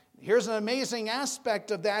Jerusalem. Here's an amazing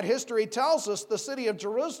aspect of that. History tells us the city of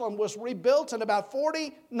Jerusalem was rebuilt in about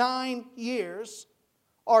 49 years,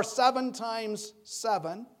 or 7 times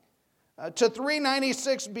 7, to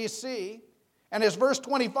 396 BC. And as verse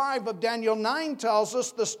 25 of Daniel 9 tells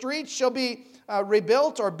us, the streets shall be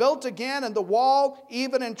rebuilt or built again, and the wall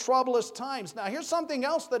even in troublous times. Now here's something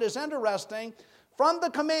else that is interesting. From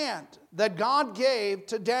the command that God gave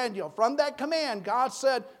to Daniel, from that command, God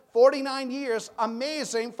said 49 years,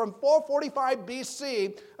 amazing, from 445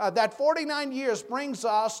 BC, that 49 years brings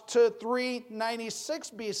us to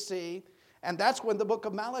 396 BC, and that's when the book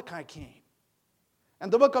of Malachi came.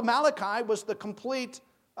 And the book of Malachi was the complete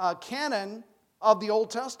canon of the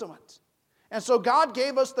Old Testament. And so God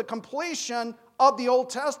gave us the completion of the Old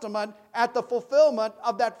Testament at the fulfillment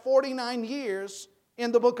of that 49 years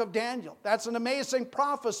in the book of Daniel. That's an amazing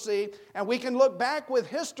prophecy, and we can look back with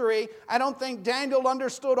history. I don't think Daniel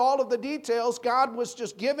understood all of the details. God was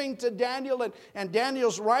just giving to Daniel, and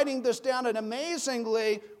Daniel's writing this down, and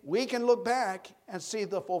amazingly, we can look back and see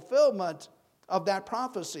the fulfillment of that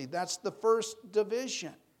prophecy. That's the first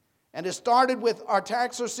division. And it started with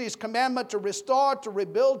Artaxerxes' commandment to restore, to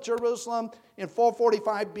rebuild Jerusalem in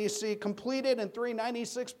 445 BC, completed in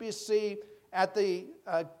 396 BC at the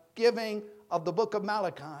giving of the book of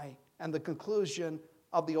Malachi and the conclusion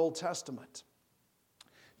of the Old Testament.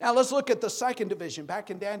 Now let's look at the second division. Back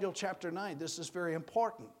in Daniel chapter 9, this is very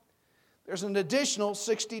important. There's an additional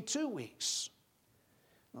 62 weeks.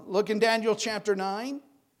 Look in Daniel chapter 9,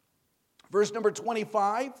 verse number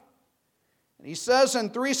 25. And he says,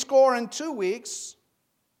 in 62 weeks,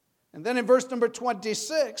 and then in verse number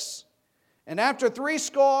 26, and after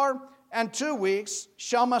 62 weeks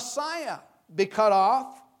shall Messiah be cut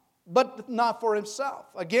off, but not for himself.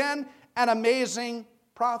 Again, an amazing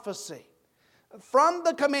prophecy. From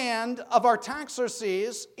the command of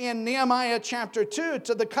Artaxerxes in Nehemiah chapter 2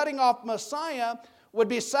 to the cutting off Messiah would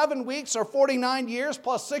be 7 weeks or 49 years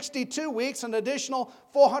plus 62 weeks, an additional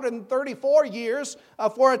 434 years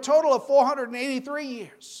for a total of 483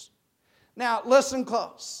 years. Now, listen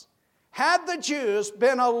close. Had the Jews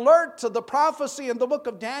been alert to the prophecy in the book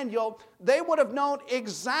of Daniel, they would have known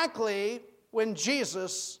exactly when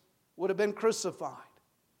Jesus would have been crucified,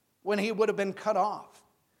 when he would have been cut off.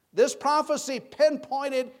 This prophecy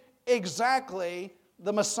pinpointed exactly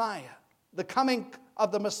the Messiah, the coming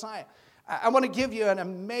of the Messiah. I want to give you an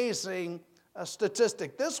amazing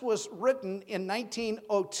statistic. This was written in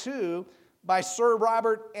 1902 by Sir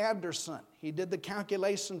Robert Anderson. He did the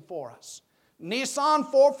calculation for us. Nisan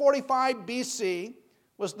 445 BC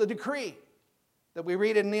was the decree that we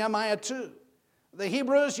read in Nehemiah 2. The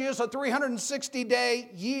Hebrews use a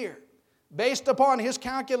 360-day year. Based upon his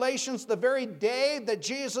calculations, the very day that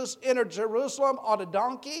Jesus entered Jerusalem on a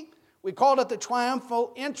donkey, we called it the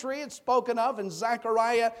triumphal entry. It's spoken of in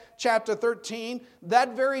Zechariah chapter 13.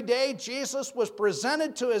 That very day, Jesus was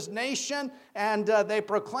presented to his nation, and they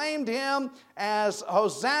proclaimed him as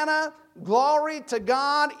Hosanna, glory to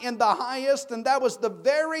God in the highest. And that was the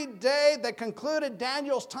very day that concluded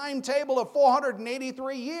Daniel's timetable of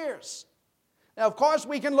 483 years. Now, of course,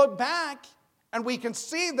 we can look back, and we can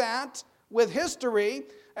see that with history,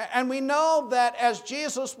 and we know that as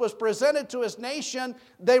Jesus was presented to his nation,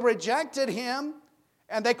 they rejected him,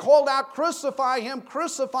 and they called out, crucify him,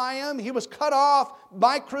 crucify him. He was cut off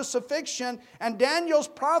by crucifixion, and Daniel's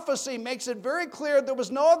prophecy makes it very clear there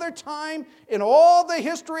was no other time in all the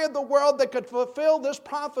history of the world that could fulfill this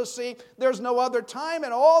prophecy. There's no other time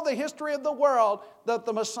in all the history of the world that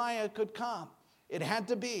the Messiah could come. It had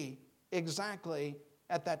to be exactly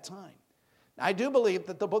at that time. I do believe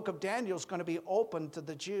that the book of Daniel is going to be open to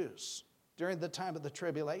the Jews during the time of the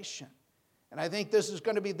tribulation. And I think this is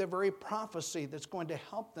going to be the very prophecy that's going to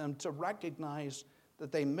help them to recognize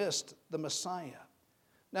that they missed the Messiah.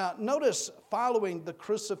 Now, notice following the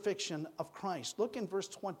crucifixion of Christ. Look in verse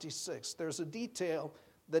 26. There's a detail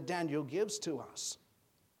that Daniel gives to us.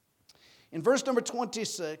 In verse number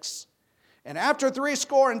 26, and after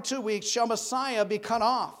 62 weeks shall Messiah be cut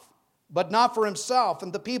off, but not for himself.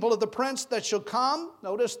 And the people of the prince that shall come,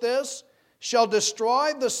 notice this, shall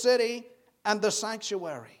destroy the city and the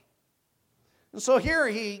sanctuary. And so here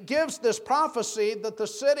he gives this prophecy that the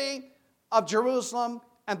city of Jerusalem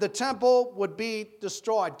and the temple would be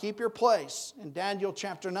destroyed. Keep your place in Daniel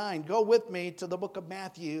chapter 9. Go with me to the book of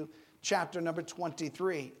Matthew chapter number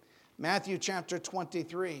 23. Matthew chapter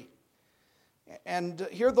 23. And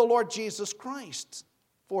here the Lord Jesus Christ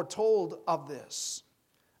foretold of this.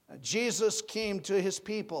 Jesus came to his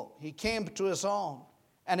people. He came to his own,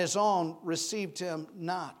 and his own received him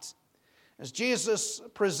not. As Jesus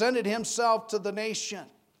presented himself to the nation,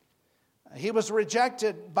 he was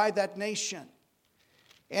rejected by that nation.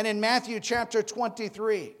 And in Matthew chapter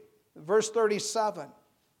 23, verse 37,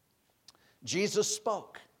 Jesus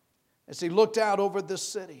spoke as he looked out over this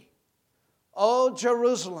city. O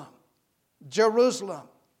Jerusalem, Jerusalem,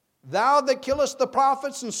 thou that killest the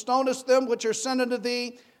prophets and stonest them which are sent unto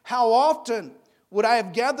thee, how often would I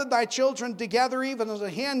have gathered thy children together, even as a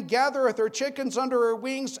hen gathereth her chickens under her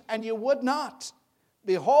wings, and you would not?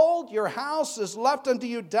 Behold, your house is left unto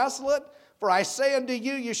you desolate. For I say unto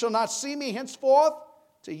you, you shall not see me henceforth,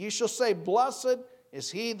 till you shall say, Blessed is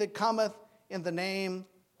he that cometh in the name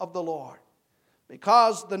of the Lord.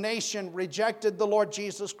 Because the nation rejected the Lord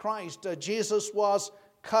Jesus Christ, Jesus was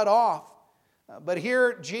cut off. But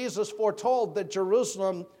here Jesus foretold that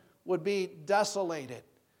Jerusalem would be desolated.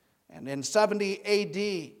 And in 70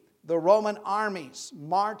 A.D., the Roman armies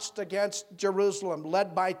marched against Jerusalem,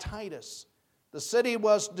 led by Titus. The city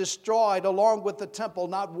was destroyed along with the temple,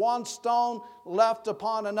 not one stone left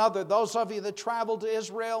upon another. Those of you that travel to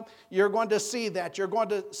Israel, you're going to see that. You're going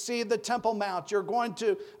to see the Temple Mount. You're going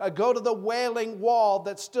to go to the Wailing Wall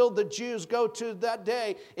that still the Jews go to that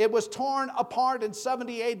day. It was torn apart in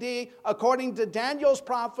 70 A.D. according to Daniel's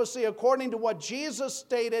prophecy, according to what Jesus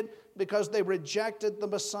stated, because they rejected the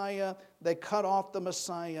Messiah. They cut off the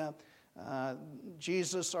Messiah.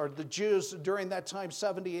 Jesus, or the Jews during that time,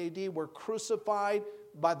 70 A.D., were crucified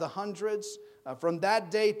by the hundreds. From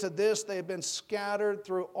that day to this, they have been scattered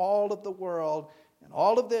through all of the world. And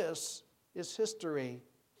all of this is history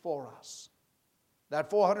for us.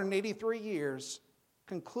 That 483 years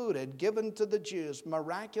concluded, given to the Jews,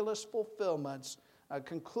 miraculous fulfillments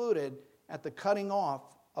concluded at the cutting off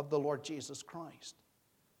of the Lord Jesus Christ.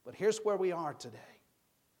 But here's where we are today.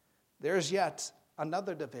 There's yet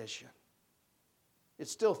another division.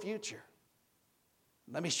 It's still future.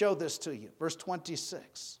 Let me show this to you. Verse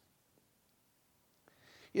 26.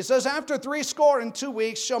 He says, after 62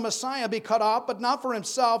 weeks shall Messiah be cut off, but not for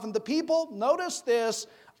himself. And the people, notice this,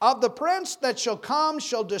 of the prince that shall come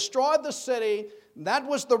shall destroy the city. That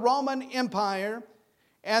was the Roman Empire.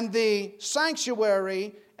 And the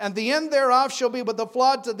sanctuary, and the end thereof shall be with the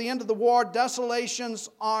flood to the end of the war. Desolations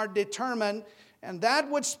are determined. And that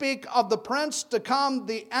would speak of the prince to come,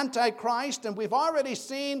 the Antichrist. And we've already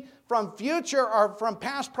seen from future or from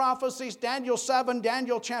past prophecies, Daniel 7,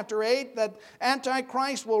 Daniel chapter 8, that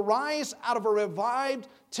Antichrist will rise out of a revived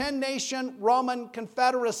 10-nation Roman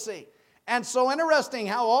confederacy. And so interesting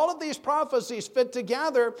how all of these prophecies fit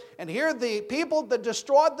together. And here the people that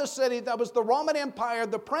destroyed the city, that was the Roman Empire,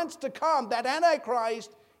 the prince to come, that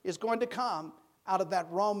Antichrist is going to come out of that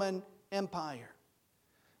Roman Empire.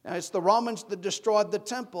 Now, it's the Romans that destroyed the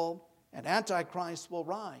temple, and Antichrist will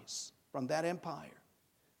rise from that empire.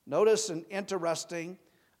 Notice an interesting,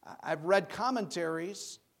 I've read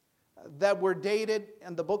commentaries that were dated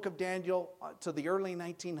in the book of Daniel to the early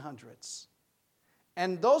 1900s.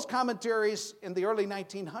 And those commentaries in the early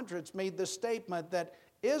 1900s made the statement that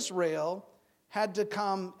Israel had to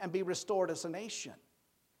come and be restored as a nation.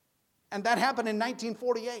 And that happened in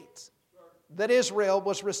 1948, that Israel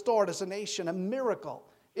was restored as a nation, a miracle.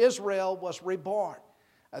 Israel was reborn.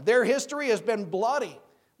 Their history has been bloody.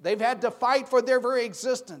 They've had to fight for their very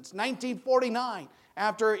existence. 1949,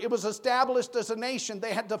 after it was established as a nation,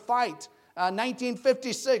 they had to fight.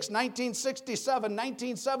 1956, 1967,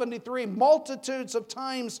 1973, multitudes of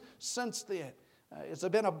times since then. It's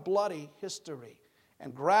been a bloody history.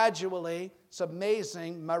 And gradually, it's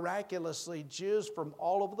amazing, miraculously, Jews from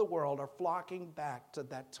all over the world are flocking back to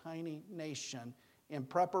that tiny nation in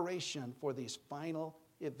preparation for these final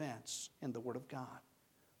events in the Word of God.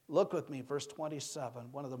 Look with me, verse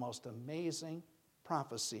 27, one of the most amazing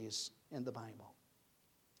prophecies in the Bible.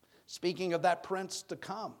 Speaking of that prince to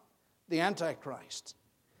come, the Antichrist,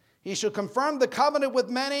 he shall confirm the covenant with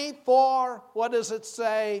many for, what does it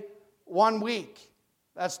say, 1 week.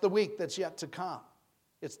 That's the week that's yet to come.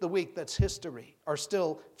 It's the week that's history, or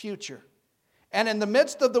still future. And in the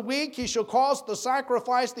midst of the week he shall cause the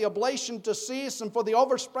sacrifice, the oblation to cease, and for the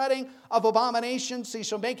overspreading of abominations he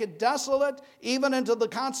shall make it desolate, even unto the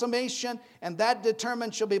consummation, and that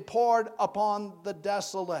determined shall be poured upon the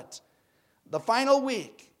desolate. The final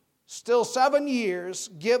week, still 7 years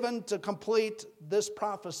given to complete this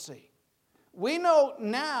prophecy. We know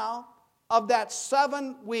now of that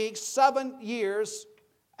 7 weeks, 7 years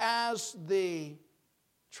as the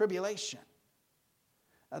tribulation.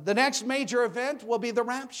 The next major event will be the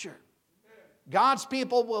rapture. God's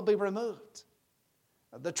people will be removed.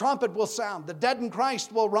 The trumpet will sound. The dead in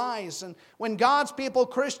Christ will rise. And when God's people,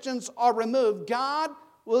 Christians, are removed, God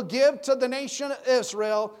will give to the nation of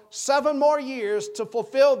Israel 7 more years to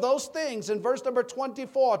fulfill those things in verse number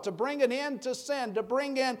 24, to bring an end to sin, to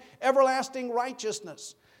bring in everlasting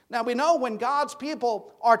righteousness. Now we know when God's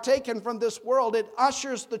people are taken from this world, it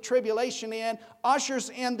ushers the tribulation in, ushers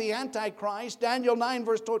in the Antichrist. Daniel 9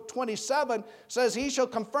 verse 27 says, he shall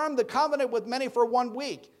confirm the covenant with many for 1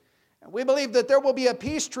 week. And we believe that there will be a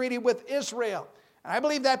peace treaty with Israel. And I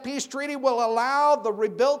believe that peace treaty will allow the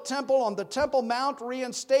rebuilt temple on the Temple Mount,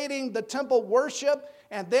 reinstating the temple worship.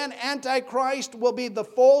 And then Antichrist will be the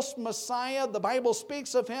false Messiah. The Bible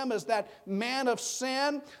speaks of him as that man of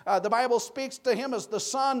sin. The Bible speaks to him as the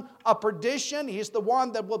son of perdition. He's the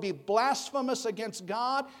one that will be blasphemous against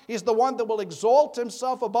God. He's the one that will exalt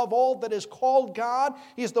himself above all that is called God.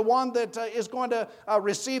 He's the one that is going to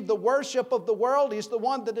receive the worship of the world. He's the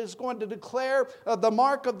one that is going to declare the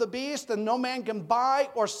mark of the beast, and no man can buy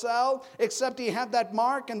or sell except he have that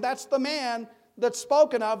mark. And that's the man that's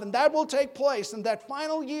spoken of, and that will take place in that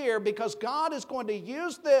final year, because God is going to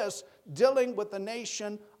use this dealing with the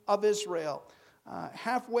nation of Israel.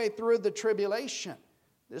 Halfway through the tribulation,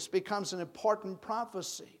 this becomes an important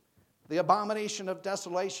prophecy. The abomination of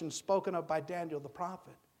desolation spoken of by Daniel the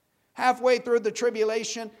prophet. Halfway through the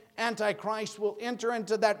tribulation, Antichrist will enter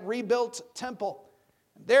into that rebuilt temple.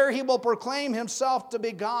 There he will proclaim himself to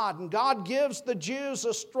be God, and God gives the Jews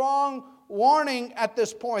a strong warning at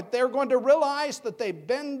this point. They're going to realize that they've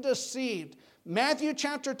been deceived. Matthew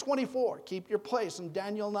chapter 24. Keep your place in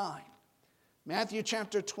Daniel 9. Matthew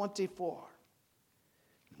chapter 24.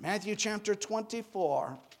 Matthew chapter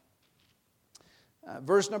 24,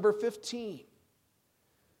 verse number 15.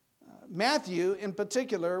 Matthew, in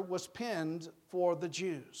particular, was penned for the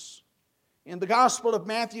Jews. In the Gospel of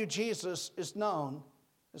Matthew, Jesus is known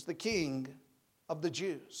as the King of the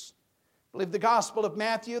Jews. I believe the Gospel of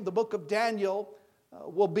Matthew, the book of Daniel,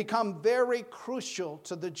 will become very crucial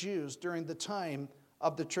to the Jews during the time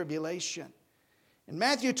of the tribulation. In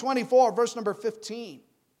Matthew 24, verse number 15,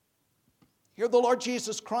 here the Lord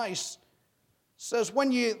Jesus Christ says,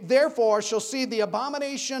 when you therefore shall see the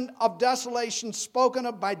abomination of desolation spoken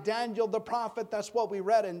of by Daniel the prophet, that's what we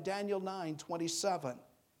read in Daniel 9:27.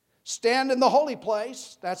 Stand in the holy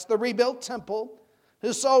place, that's the rebuilt temple.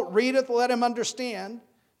 Whoso readeth, let him understand.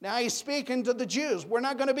 Now he's speaking to the Jews. We're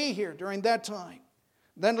not going to be here during that time.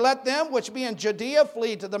 Then let them which be in Judea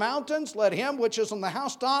flee to the mountains. Let him which is on the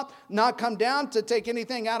housetop not come down to take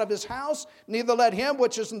anything out of his house. Neither let him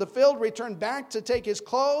which is in the field return back to take his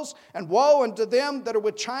clothes. And woe unto them that are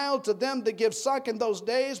with child, to them that give suck in those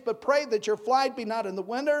days. But pray that your flight be not in the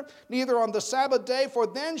winter, neither on the Sabbath day. For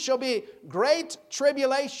then shall be great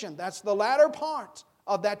tribulation. That's the latter part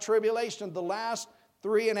of that tribulation, the last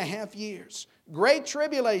 3.5 years. Great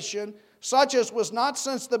tribulation, such as was not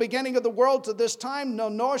since the beginning of the world to this time, no,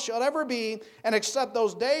 nor shall ever be. And except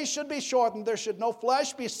those days should be shortened, there should no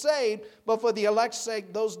flesh be saved. But for the elect's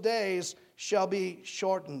sake, those days shall be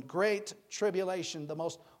shortened. Great tribulation, the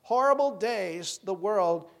most horrible days the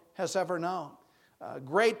world has ever known.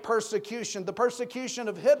 Great persecution. The persecution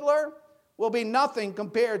of Hitler will be nothing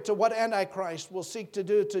compared to what Antichrist will seek to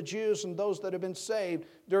do to Jews and those that have been saved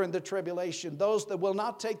during the tribulation. Those that will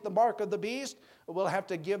not take the mark of the beast will have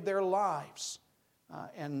to give their lives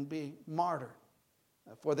and be martyred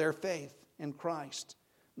for their faith in Christ.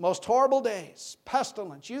 Most horrible days,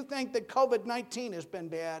 pestilence. You think that COVID-19 has been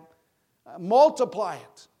bad? Multiply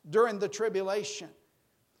it during the tribulation.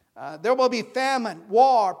 There will be famine,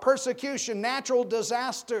 war, persecution, natural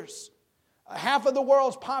disasters. Half of the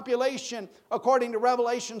world's population, according to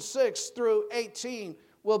Revelation 6 through 18,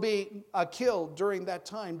 will be killed during that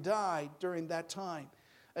time, died during that time.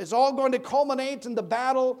 It's all going to culminate in the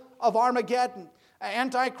battle of Armageddon.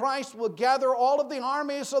 Antichrist will gather all of the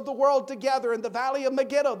armies of the world together in the valley of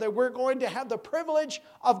Megiddo that we're going to have the privilege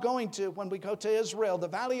of going to when we go to Israel, the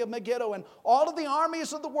valley of Megiddo. And all of the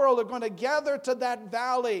armies of the world are going to gather to that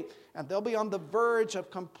valley, and they'll be on the verge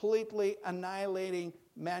of completely annihilating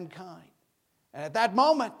mankind. And at that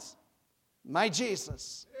moment, my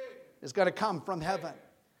Jesus is going to come from heaven.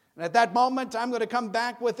 And at that moment, I'm going to come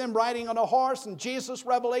back with him riding on a horse, and Jesus,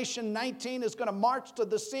 Revelation 19, is going to march to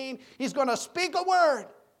the scene. He's going to speak a word,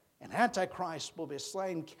 and Antichrist will be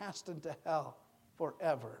slain, cast into hell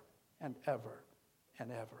forever and ever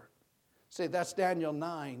and ever. See, that's Daniel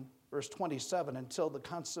 9, verse 27, until the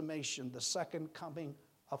consummation, the second coming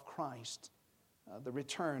of Christ, the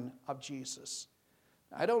return of Jesus.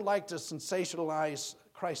 I don't like to sensationalize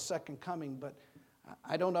Christ's second coming, but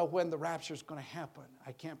I don't know when the rapture is going to happen.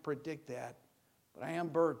 I can't predict that, but I am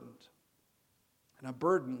burdened. And I'm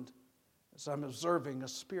burdened as I'm observing a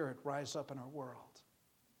spirit rise up in our world.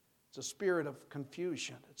 It's a spirit of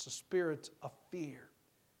confusion. It's a spirit of fear.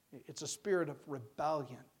 It's a spirit of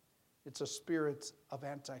rebellion. It's a spirit of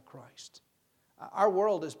Antichrist. Our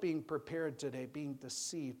world is being prepared today, being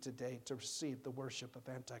deceived today to receive the worship of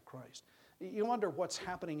Antichrist. You wonder what's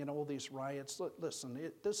happening in all these riots.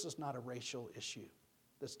 Listen, this is not a racial issue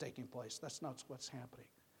that's taking place. That's not what's happening.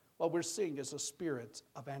 What we're seeing is a spirit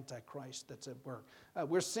of Antichrist that's at work.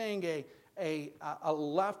 We're seeing a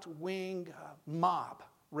left-wing mob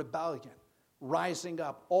rebellion rising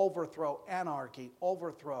up, overthrow anarchy,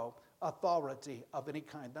 overthrow authority of any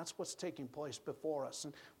kind. That's what's taking place before us.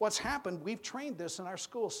 And what's happened, we've trained this in our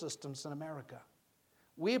school systems in America.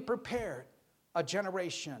 We've prepared a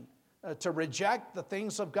generation to reject the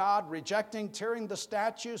things of God, tearing the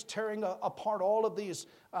statues, tearing apart all of these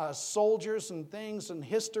soldiers and things and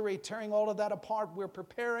history, tearing all of that apart. We're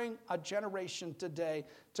preparing a generation today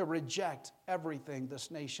to reject everything this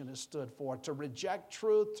nation has stood for, to reject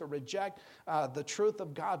truth, to reject the truth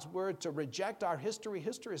of God's word, to reject our history.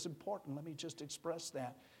 History is important. Let me just express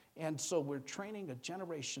that. And so we're training a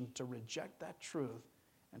generation to reject that truth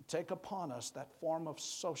and take upon us that form of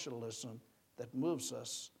socialism that moves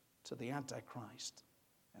us to the Antichrist.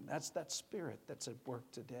 And that's that spirit that's at work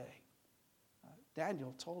today.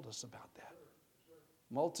 Daniel told us about that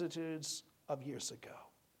multitudes of years ago.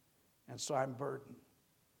 And so I'm burdened.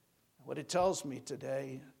 What it tells me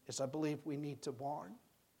today is I believe we need to warn.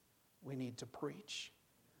 We need to preach.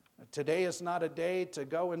 Today is not a day to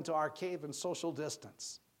go into our cave and social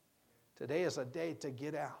distance. Today is a day to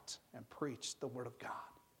get out and preach the Word of God.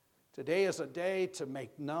 Today is a day to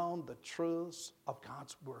make known the truths of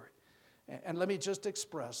God's Word. And let me just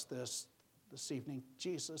express this evening.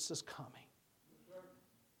 Jesus is coming.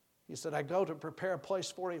 He said, I go to prepare a place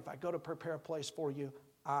for you. If I go to prepare a place for you,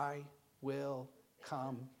 I will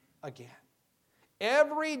come again.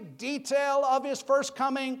 Every detail of his first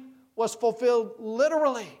coming was fulfilled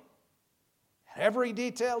literally. And every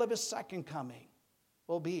detail of his second coming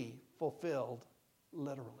will be fulfilled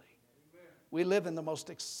literally. We live in the most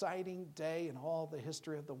exciting day in all the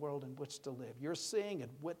history of the world in which to live. You're seeing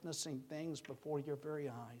and witnessing things before your very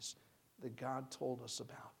eyes that God told us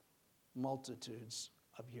about multitudes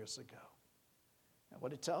of years ago. And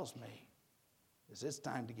what it tells me is it's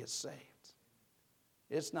time to get saved.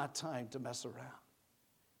 It's not time to mess around.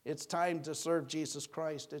 It's time to serve Jesus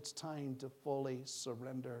Christ. It's time to fully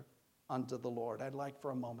surrender unto the Lord. I'd like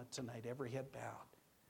for a moment tonight, every head bowed,